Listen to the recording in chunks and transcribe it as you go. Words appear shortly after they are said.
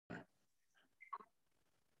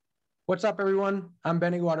What's up, everyone? I'm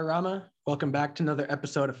Benny Guadarrama. Welcome back to another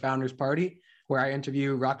episode of Founders Party, where I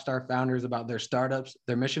interview rockstar founders about their startups,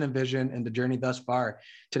 their mission and vision, and the journey thus far.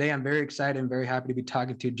 Today, I'm very excited and very happy to be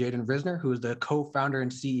talking to Jaden Risner, who is the co-founder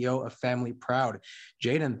and CEO of Family Proud.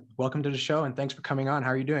 Jaden, welcome to the show, and thanks for coming on. How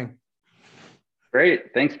are you doing?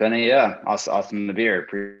 Great. Thanks, Benny. Yeah, awesome to be here.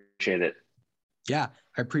 Appreciate it. Yeah,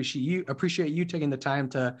 I appreciate you taking the time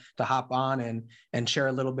to hop on and share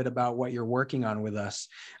a little bit about what you're working on with us.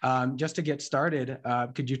 Just to get started,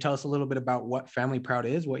 could you tell us a little bit about what Family Proud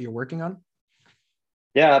is, what you're working on?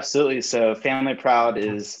 Yeah, absolutely. So Family Proud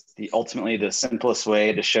is ultimately the simplest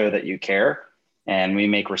way to show that you care. And we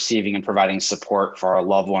make receiving and providing support for our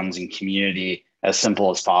loved ones and community as simple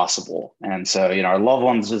as possible. And so, our loved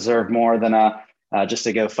ones deserve more than just a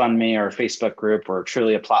GoFundMe or a Facebook group. Or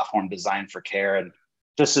truly a platform designed for care. And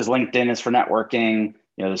just as LinkedIn is for networking,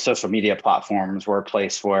 the social media platforms were a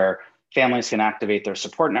place where families can activate their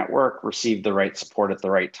support network, receive the right support at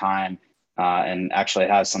the right time, and actually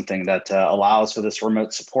have something that allows for this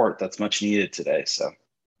remote support that's much needed today. So.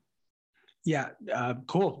 Yeah,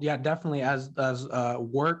 cool. Yeah, definitely. As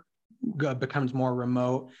work becomes more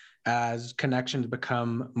remote, as connections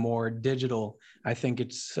become more digital, I think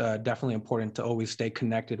it's definitely important to always stay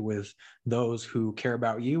connected with those who care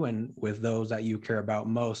about you and with those that you care about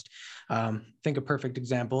most. I think a perfect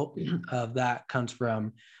example of that comes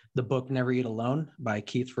from the book Never Eat Alone by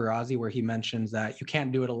Keith Ferrazzi, where he mentions that you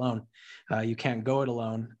can't do it alone. You can't go it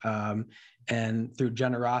alone. And through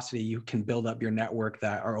generosity, you can build up your network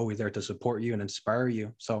that are always there to support you and inspire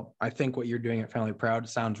you. So I think what you're doing at Family Proud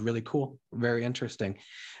sounds really cool, very interesting.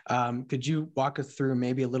 Could you walk us through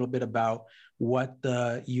maybe a little bit about what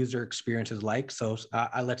the user experience is like? So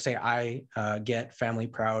let's say I get Family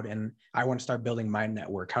Proud and I want to start building my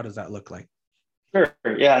network. How does that look like? Sure.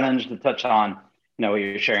 Yeah. And then just to touch on, what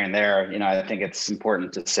you're sharing there, I think it's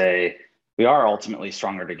important to say we are ultimately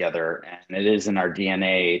stronger together, and it is in our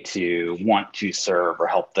DNA to want to serve or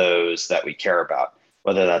help those that we care about,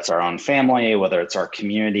 whether that's our own family, whether it's our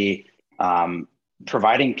community.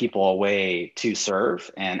 Providing people a way to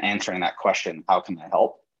serve and answering that question, how can I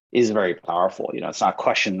help, is very powerful. It's not a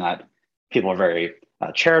question that people are very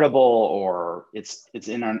charitable, or it's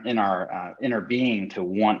in our inner being to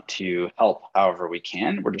want to help however we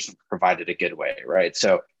can. We're just provided a good way, right?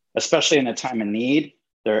 So especially in a time of need,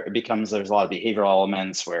 there's a lot of behavioral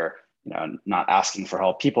elements where not asking for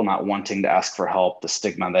help, people not wanting to ask for help, the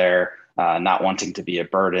stigma there, not wanting to be a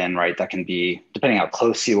burden, right? That can be depending how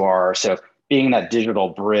close you are. So being that digital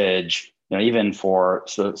bridge, even so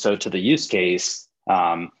to the use case.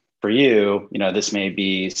 For you, this may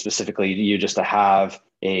be specifically you just to have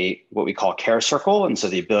what we call care circle. And so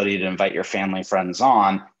the ability to invite your family, friends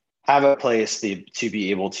on, have a place to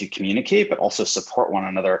be able to communicate, but also support one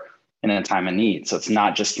another in a time of need. So it's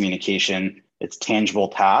not just communication, it's tangible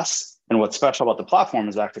tasks. And what's special about the platform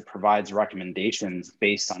is it actually provides recommendations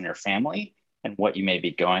based on your family and what you may be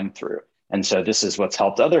going through. And so this is what's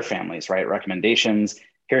helped other families, right? Recommendations.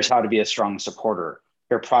 Here's how to be a strong supporter.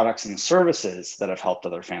 Here are products and services that have helped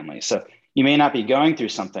other families. So you may not be going through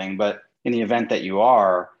something, but in the event that you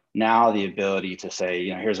are, now the ability to say,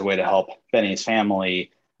 here's a way to help Benny's family.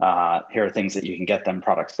 Here are things that you can get them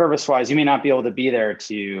product service wise. You may not be able to be there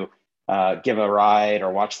to give a ride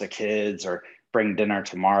or watch the kids or bring dinner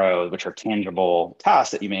tomorrow, which are tangible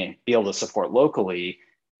tasks that you may be able to support locally.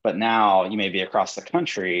 But now you may be across the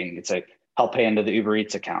country and you could say, help pay into the Uber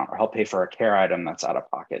Eats account or help pay for a care item that's out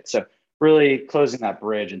of pocket. So really closing that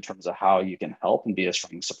bridge in terms of how you can help and be a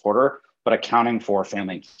strong supporter, but accounting for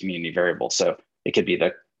family and community variables. So it could be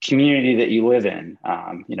the community that you live in,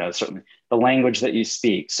 certainly the language that you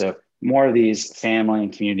speak. So more of these family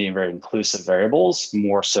and community and very inclusive variables,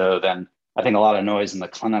 more so than I think a lot of noise in the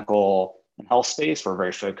clinical and health space. We're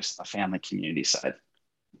very focused on the family community side.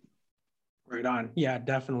 Right on. Yeah,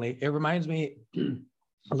 definitely. It reminds me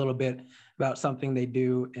a little bit about something they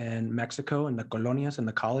do in Mexico in the colonias and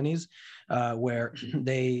the colonies, where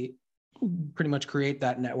they pretty much create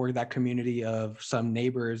that network, that community of some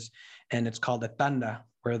neighbors, and it's called a tanda,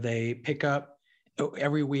 where they pick up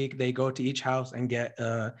every week. They go to each house and get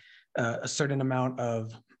a certain amount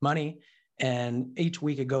of money, and each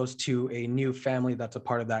week it goes to a new family that's a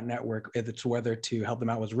part of that network. It's whether to help them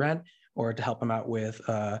out with rent or to help them out with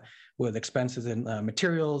expenses in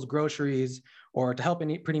materials, groceries, or to help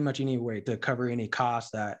pretty much any way to cover any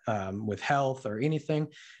costs that with health or anything.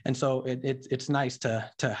 And so it's nice to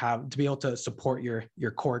be able to support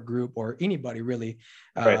your core group or anybody really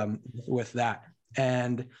Right. with that.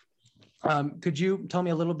 And could you tell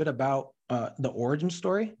me a little bit about the origin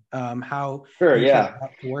story? How Sure. you came Yeah.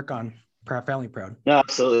 to work on? family proud. No,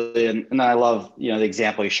 absolutely. And I love, the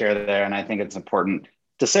example you share there. And I think it's important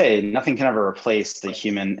to say nothing can ever replace the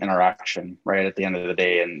human interaction, right? At the end of the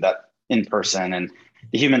day, and that in person and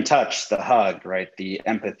the human touch, the hug, right? The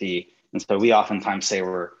empathy. And so we oftentimes say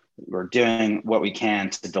we're doing what we can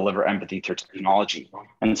to deliver empathy through technology.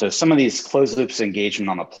 And so some of these closed loops of engagement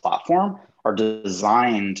on the platform are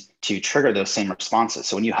designed to trigger those same responses.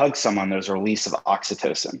 So when you hug someone, there's a release of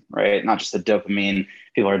oxytocin, right? Not just the dopamine.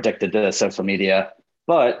 People are addicted to social media,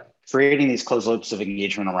 but creating these closed loops of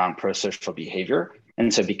engagement around pro-social behavior.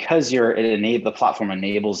 And so because the platform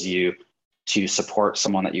enables you to support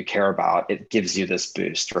someone that you care about, it gives you this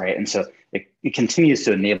boost, right? And so it continues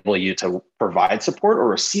to enable you to provide support or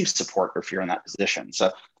receive support if you're in that position.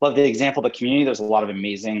 So love the example of the community. There's a lot of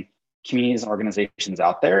amazing communities and organizations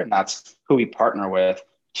out there, and that's who we partner with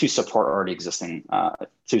to support already existing,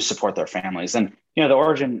 to support their families. And, the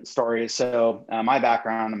origin story. So my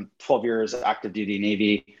background, I'm 12 years active duty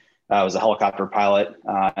Navy. I was a helicopter pilot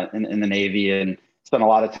in the Navy and spent a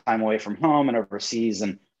lot of time away from home and overseas.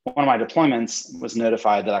 And one of my deployments was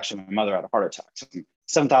notified that actually my mother had a heart attack. So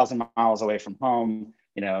 7,000 miles away from home,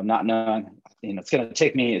 not knowing,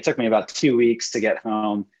 it took me about 2 weeks to get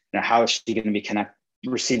home. How is she going to be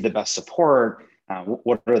receive the best support?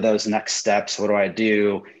 What are those next steps? What do I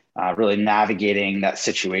do? Really navigating that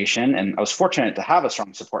situation. And I was fortunate to have a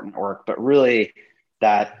strong support network, but really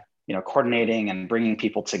that, coordinating and bringing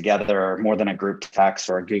people together more than a group text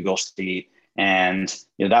or a Google Sheet. And,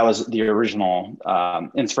 that was the original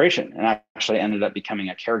inspiration. And I actually ended up becoming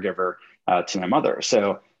a caregiver to my mother.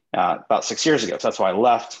 So about 6 years ago. So that's why I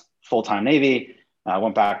left full-time Navy,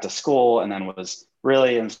 went back to school, and then was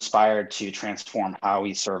really inspired to transform how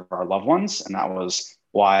we serve our loved ones. And that was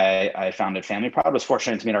why I founded Family Proud. I was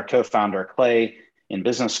fortunate to meet our co-founder, Clay, in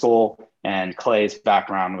business school. And Clay's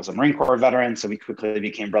background was a Marine Corps veteran. So we quickly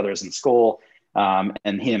became brothers in school.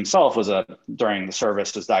 And he himself during the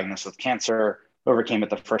service, was diagnosed with cancer, overcame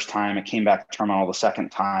it the first time. It came back terminal the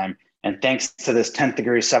second time. And thanks to this 10th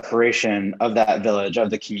degree separation of that village,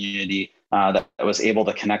 of the community, that was able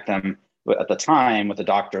to connect them at the time with a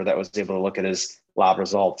doctor that was able to look at his lab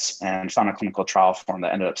results and found a clinical trial form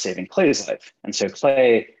that ended up saving Clay's life. And so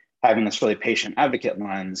Clay, having this really patient advocate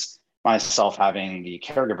lens, myself having the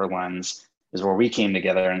caregiver lens, is where we came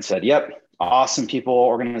together and said, yep, awesome people,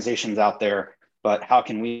 organizations out there, but how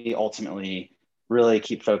can we ultimately really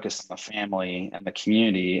keep focused on the family and the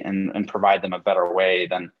community and provide them a better way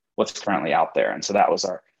than what's currently out there? And so that was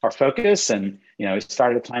our focus. And, we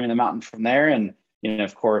started climbing the mountain from there. And,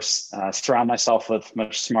 of course, surround myself with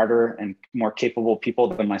much smarter and more capable people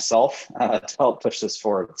than myself to help push this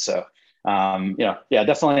forward. So,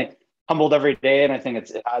 definitely humbled every day. And I think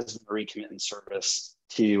it has been a recommitment service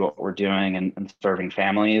to what we're doing and serving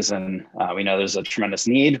families. And we know there's a tremendous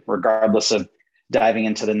need, regardless of diving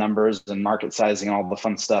into the numbers and market sizing and all the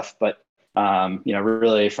fun stuff. But,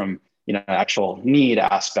 really from, actual need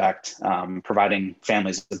aspect, providing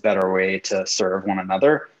families a better way to serve one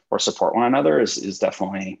another or support one another is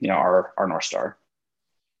definitely, our North Star.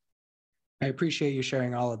 I appreciate you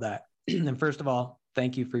sharing all of that. And first of all,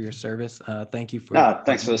 thank you for your service. Thank you for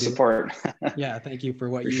thanks for the support. Yeah, thank you for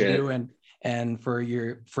what you do and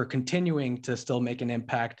for continuing to still make an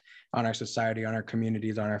impact on our society, on our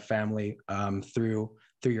communities, on our family through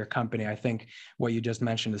your company. I think what you just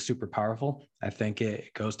mentioned is super powerful. I think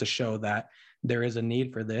it goes to show that there is a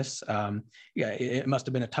need for this. It must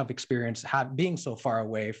have been a tough experience being so far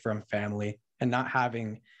away from family and not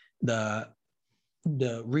having the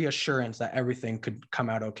reassurance that everything could come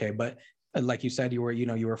out okay. But like you said, you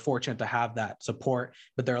were fortunate to have that support,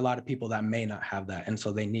 but there are a lot of people that may not have that, and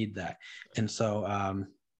so they need that. And so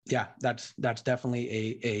that's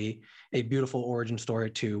definitely a beautiful origin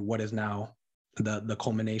story to what is now the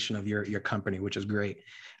culmination of your company, which is great.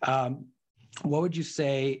 What would you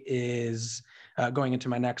say is going into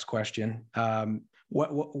my next question?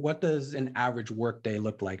 What does an average workday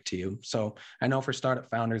look like to you? So I know for startup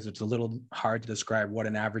founders, it's a little hard to describe what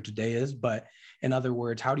an average day is, but in other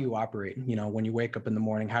words, how do you operate? When you wake up in the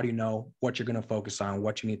morning, how do you know what you're going to focus on,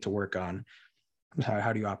 what you need to work on?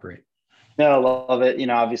 How do you operate? No, I love it.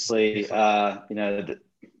 Obviously, I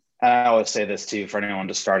always say this too, for anyone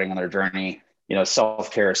just starting on their journey,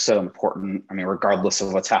 self-care is so important. I mean, regardless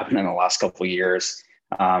of what's happened in the last couple of years,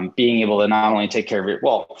 being able to not only take care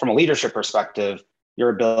of from a leadership perspective, your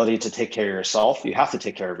ability to take care of yourself, you have to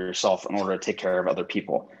take care of yourself in order to take care of other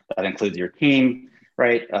people. That includes your team,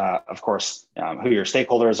 right? Of course, who your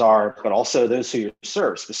stakeholders are, but also those who you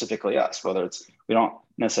serve, specifically us, whether we don't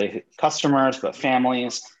necessarily customers, but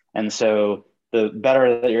families. And so the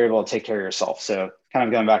better that you're able to take care of yourself. So kind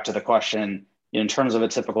of going back to the question, in terms of a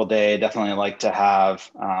typical day, definitely like to have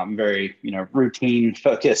very, routine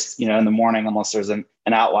focused, in the morning, unless there's an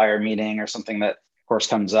outlier meeting or something that of course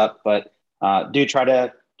comes up, but do try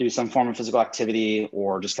to do some form of physical activity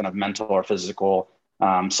or just kind of mental or physical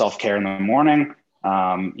self-care in the morning.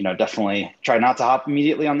 Definitely try not to hop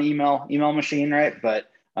immediately on the email machine, right? But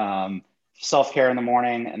self-care in the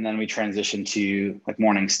morning, and then we transition to like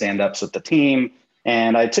morning stand-ups with the team.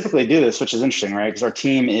 And I typically do this, which is interesting, right? Because our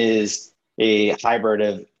team is a hybrid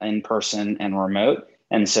of in-person and remote.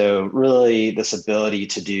 And so really this ability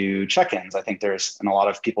to do check-ins, I think and a lot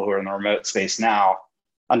of people who are in the remote space now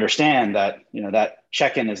understand that, that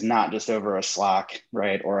check-in is not just over a Slack,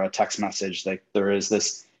 right? Or a text message. Like there is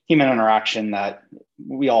this human interaction that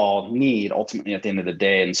we all need ultimately at the end of the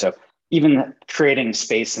day. And so even creating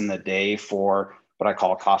space in the day for what I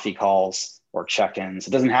call coffee calls or check-ins,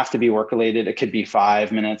 it doesn't have to be work related. It could be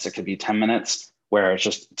 5 minutes, it could be 10 minutes, where it's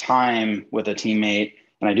just time with a teammate.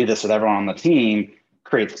 And I do this with everyone on the team,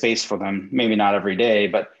 create space for them, maybe not every day,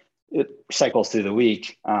 but it cycles through the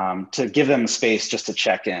week to give them space just to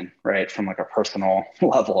check in, right? From like a personal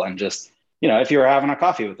level, and just, if you were having a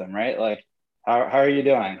coffee with them, right? Like, how are you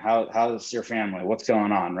doing? How's your family? What's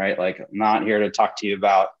going on, right? Like, I'm not here to talk to you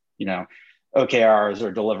about, OKRs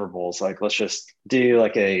or deliverables. Like, let's just do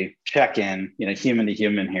like a check-in, human to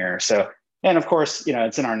human here. So, and of course,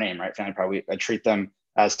 it's in our name, right? Family Pride. I treat them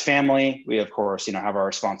as family. We, of course, have our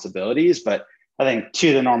responsibilities, but I think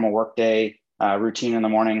to the normal workday routine in the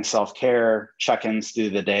morning, self-care, check-ins through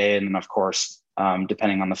the day, and then of course,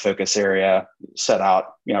 depending on the focus area, set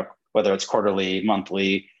out, whether it's quarterly,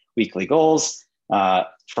 monthly, weekly goals.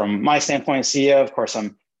 From my standpoint as CEO, of course,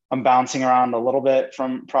 I'm bouncing around a little bit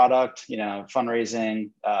from product, fundraising,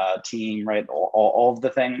 team, right? All of the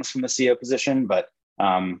things from the CEO position, but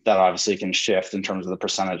that obviously can shift in terms of the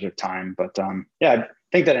percentage of time. But yeah, I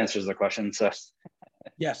think that answers the question. So.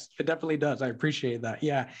 Yes, it definitely does. I appreciate that.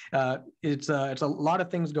 Yeah, it's a lot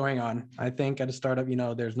of things going on. I think at a startup,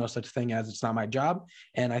 there's no such thing as it's not my job,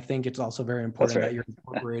 and I think it's also very important that you're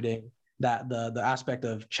incorporating that the aspect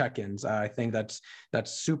of check-ins. I think that's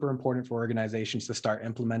super important for organizations to start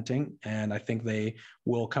implementing, and I think they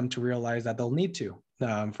will come to realize that they'll need to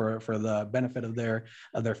for the benefit of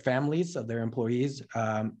their families, of their employees,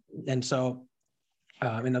 and so.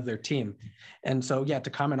 And of their team. And so, yeah, to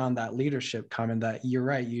comment on that leadership comment, that you're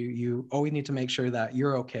right, you always need to make sure that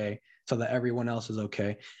you're okay so that everyone else is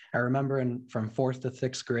okay. I remember from 4th to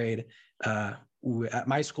 6th grade, at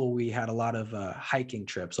my school, we had a lot of hiking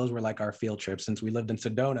trips. Those were like our field trips. Since we lived in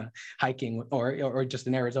Sedona, hiking or just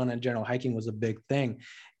in Arizona in general, hiking was a big thing.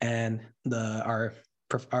 And our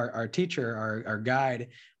teacher, our guide,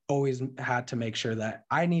 always had to make sure that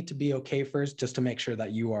I need to be okay first, just to make sure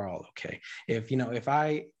that you are all okay. If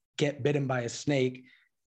I get bitten by a snake,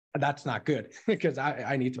 that's not good because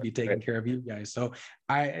I need to be taking care of you guys. So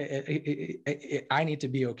I need to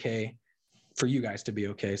be okay for you guys to be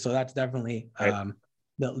okay. So that's definitely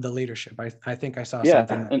the leadership. I think I saw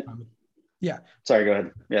something. Yeah. Sorry, go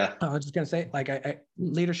ahead. Yeah. I was just going to say, like,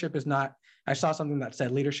 leadership is not, I saw something that said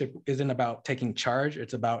leadership isn't about taking charge.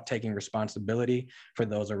 It's about taking responsibility for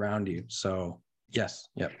those around you. So yes.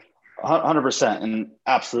 Yep. 100%. And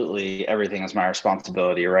absolutely everything is my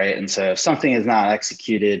responsibility. Right. And so if something is not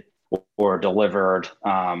executed or delivered,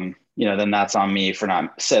 then that's on me for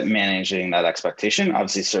not managing that expectation,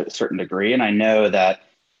 obviously to a certain degree. And I know that,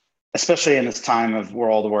 especially in this time of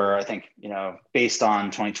world where I think, based on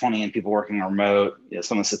 2020 and people working remote,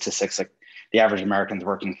 some of the statistics, like the average American's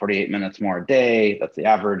working 48 minutes more a day. That's the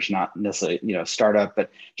average, not necessarily, startup, but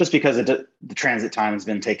just because the transit time has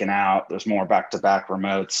been taken out, there's more back-to-back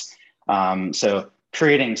remotes. So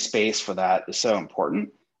creating space for that is so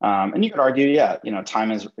important. And you could argue,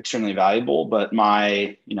 time is extremely valuable, but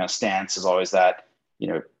my, stance is always that,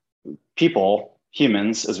 people,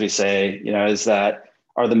 humans, as we say, is that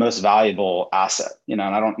are the most valuable asset, and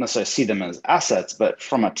I don't necessarily see them as assets, but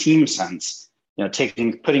from a team sense,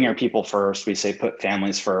 putting your people first, we say put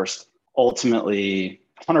families first, ultimately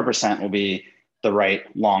 100% will be the right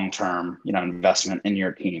long-term, investment in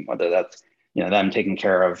your team, whether that's, them taking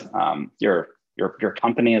care of your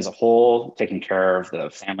company as a whole, taking care of the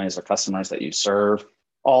families or customers that you serve,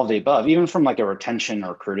 all of the above, even from like a retention or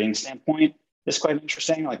recruiting standpoint, is quite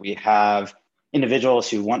interesting. Like we have individuals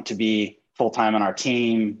who want to be full-time on our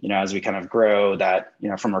team, as we kind of grow that,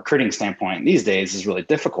 from a recruiting standpoint these days is really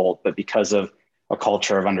difficult, but because of a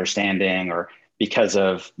culture of understanding, or because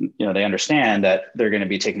of, they understand that they're going to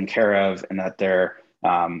be taken care of and that they're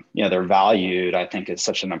valued, I think is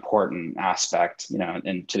such an important aspect,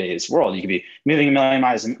 in today's world. You could be moving a million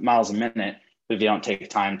miles a minute, but if you don't take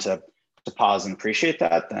time to pause and appreciate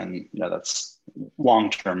that, then, that's long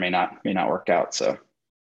term may not work out. So.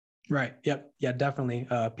 Right. Yep. Yeah, definitely.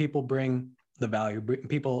 People bring the value.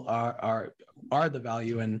 People are the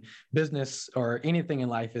value, and business or anything in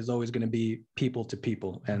life is always going to be people to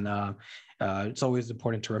people. And it's always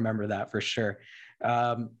important to remember that for sure.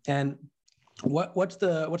 And what's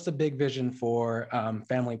the big vision for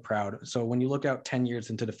Family Proud? So when you look out 10 years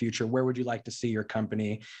into the future, where would you like to see your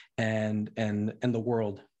company and the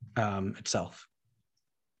world itself?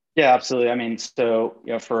 Yeah, absolutely. I mean, so,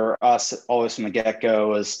 for us, always from the get-go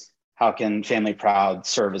was how can Family Proud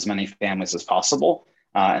serve as many families as possible?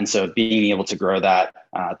 And so being able to grow that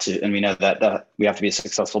and we know that we have to be a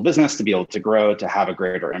successful business to be able to grow, to have a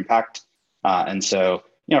greater impact. And so,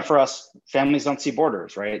 for us, families don't see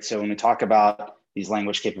borders, right? So when we talk about these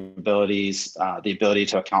language capabilities, the ability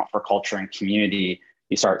to account for culture and community,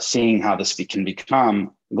 you start seeing how this can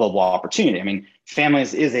become a global opportunity. I mean,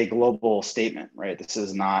 families is a global statement, right? This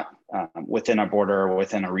is not within a border or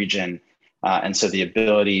within a region. And so the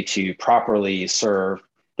ability to properly serve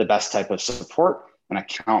the best type of support and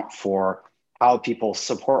account for how people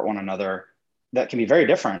support one another that can be very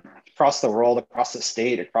different across the world, across the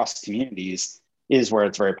state, across communities is where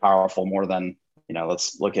it's very powerful more than,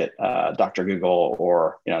 let's look at Dr. Google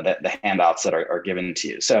or, the handouts that are given to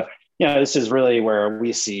you. So, this is really where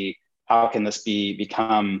we see how can this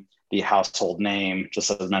become the household name, just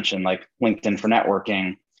as mentioned, like LinkedIn for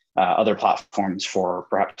networking, other platforms for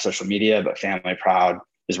perhaps social media, but Family Proud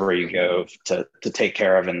is where you go to take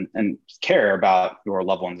care of and care about your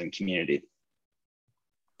loved ones and community.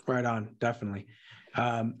 Right on, definitely.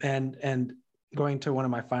 And going to one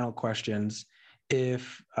of my final questions,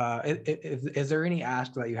 if is there any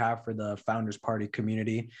ask that you have for the Founders Party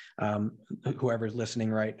community, whoever's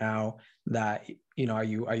listening right now, that are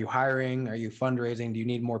you hiring, are you fundraising, do you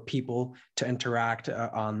need more people to interact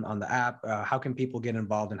on the app? How can people get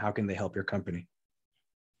involved, and how can they help your company?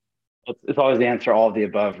 It's always the answer, all of the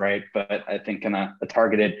above, right? But I think in a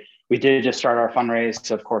targeted, we did just start our fundraise.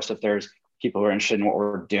 So of course, if there's people who are interested in what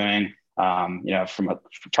we're doing, from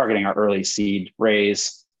targeting our early seed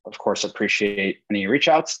raise, of course, appreciate any reach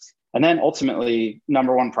outs. And then ultimately,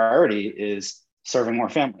 number one priority is serving more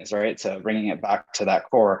families, right? So bringing it back to that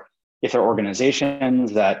core. If there are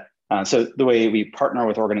organizations that, so the way we partner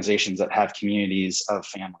with organizations that have communities of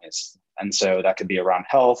families. And so that could be around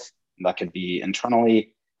health, that could be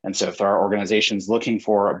internally. And so if there are organizations looking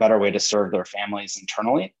for a better way to serve their families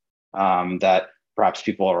internally, that perhaps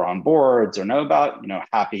people are on boards or know about,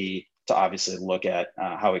 happy to obviously look at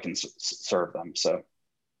how we can serve them. So.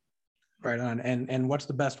 Right on. And what's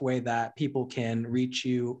the best way that people can reach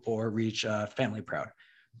you or reach Family Proud?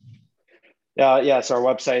 So our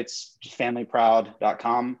website's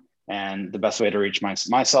familyproud.com. And the best way to reach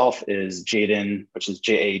myself is Jaden, which is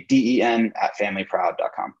Jaden at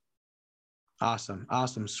familyproud.com.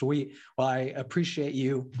 Awesome. Sweet. Well, I appreciate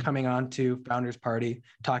you coming on to Founders Party,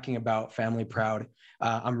 talking about Family Proud.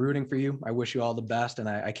 I'm rooting for you. I wish you all the best. And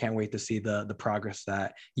I can't wait to see the progress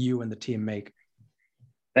that you and the team make.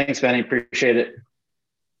 Thanks, Benny. Appreciate it.